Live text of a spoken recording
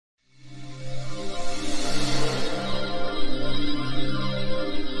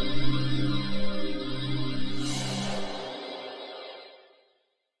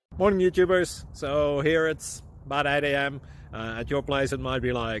Morning YouTubers. So here it's about 8 a.m. At your place it might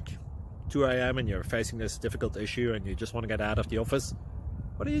be like 2 a.m. and you're facing this difficult issue and you just want to get out of the office.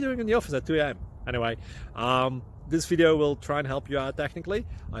 What are you doing in the office at 2 a.m.? Anyway, this video will try and help you out technically.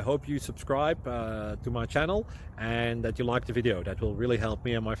 I hope you subscribe to my channel and that you like the video. That will really help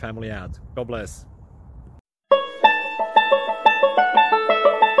me and my family out. God bless.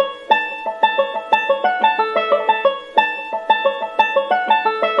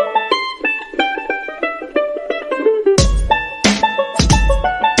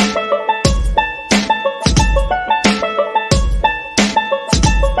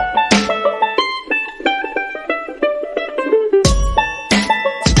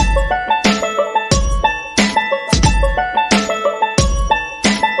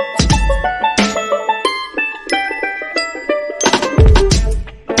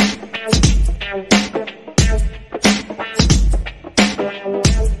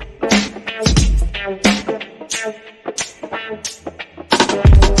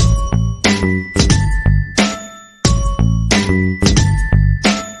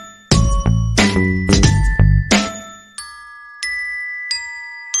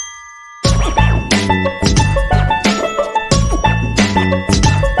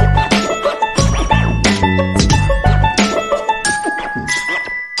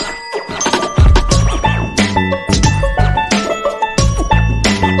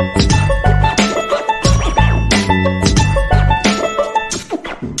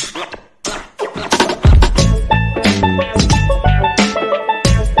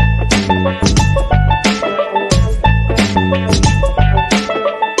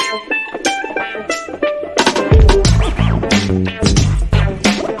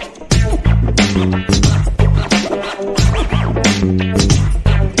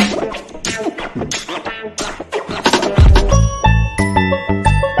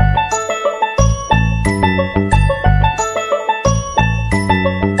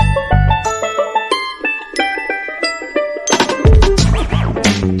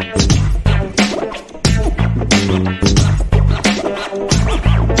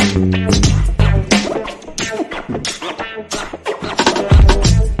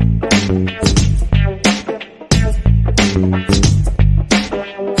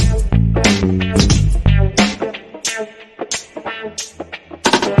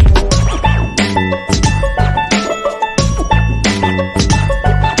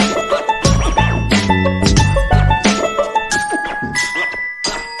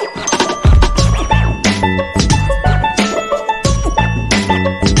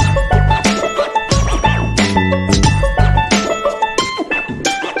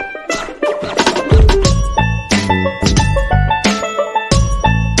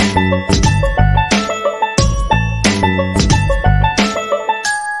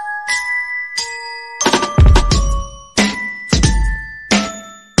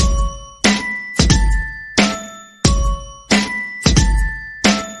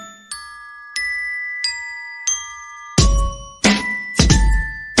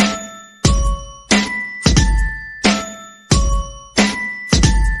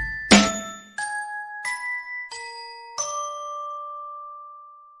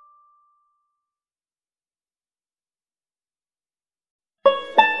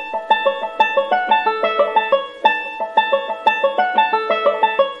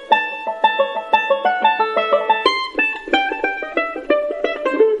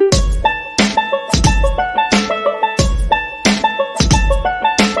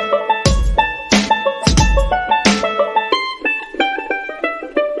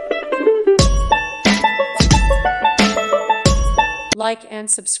 Like and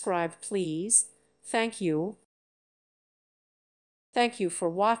subscribe, please. Thank you. Thank you for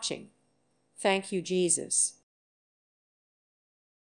watching. Thank you, Jesus.